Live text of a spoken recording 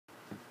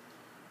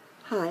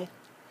Hi.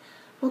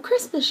 Well,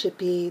 Christmas should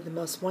be the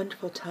most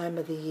wonderful time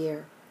of the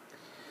year.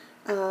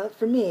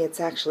 For me,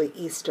 it's actually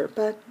Easter,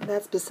 but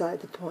that's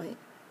beside the point.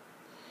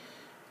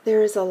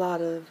 There is a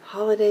lot of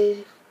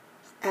holiday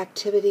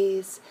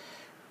activities,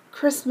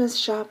 Christmas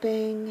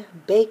shopping,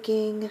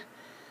 baking,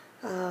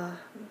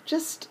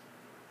 just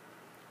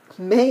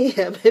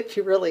mayhem, if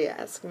you really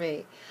ask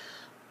me.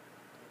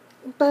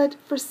 But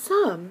for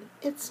some,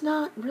 it's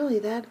not really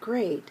that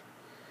great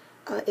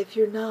if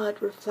you're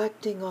not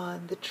reflecting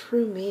on the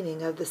true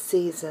meaning of the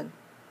season.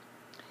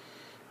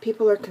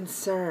 People are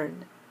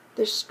concerned.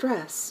 They're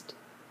stressed.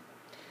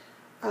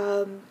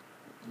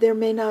 There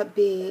may not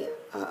be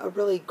a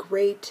really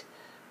great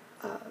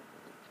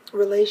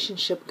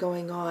relationship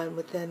going on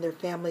within their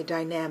family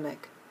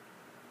dynamic.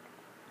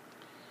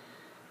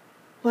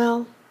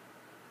 Well,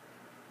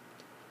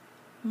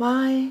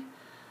 my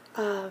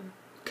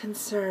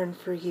concern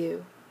for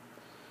you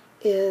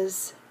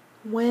is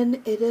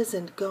when it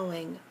isn't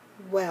going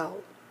well.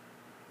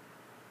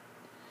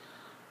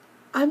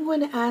 I'm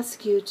going to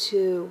ask you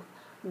to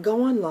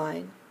go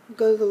online,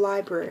 go to the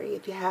library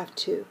if you have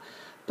to,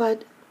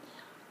 but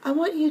I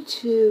want you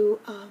to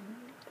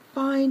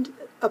find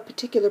a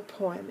particular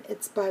poem.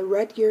 It's by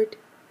Rudyard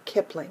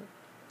Kipling.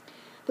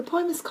 The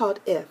poem is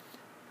called If.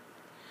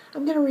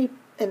 I'm going to read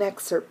an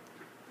excerpt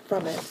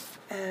from it,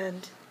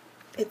 and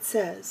it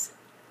says,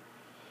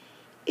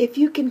 "If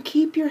you can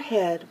keep your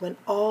head when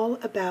all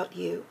about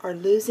you are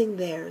losing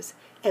theirs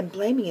and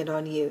blaming it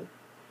on you,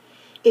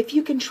 if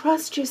you can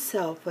trust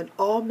yourself when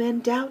all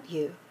men doubt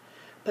you,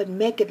 but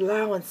make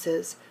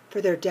allowances for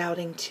their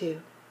doubting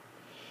too,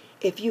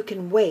 if you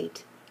can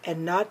wait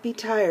and not be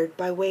tired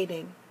by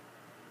waiting,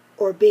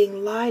 or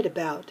being lied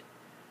about,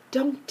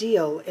 don't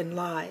deal in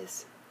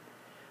lies,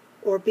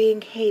 or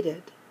being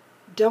hated,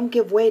 don't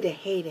give way to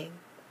hating,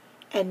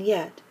 and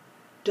yet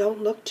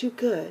don't look too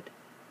good,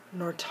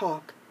 nor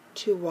talk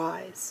too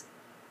wise."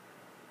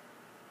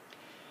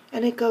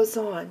 And it goes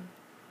on.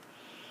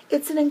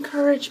 It's an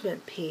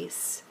encouragement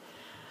piece.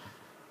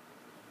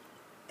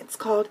 It's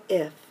called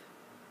If.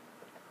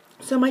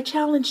 So my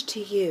challenge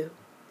to you,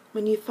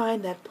 when you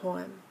find that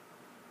poem,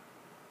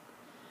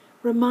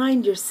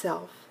 remind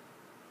yourself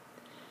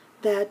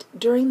that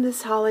during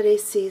this holiday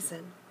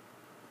season,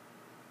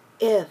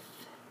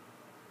 if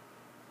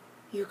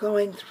you're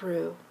going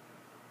through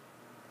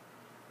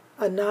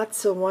a not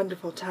so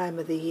wonderful time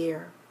of the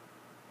year,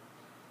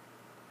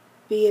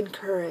 be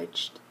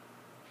encouraged.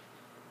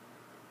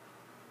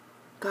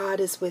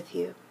 God is with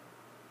you,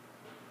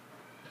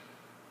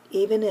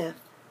 even if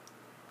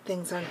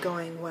things aren't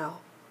going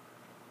well.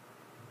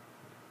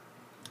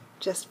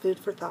 Just food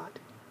for thought.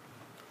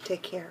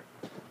 Take care.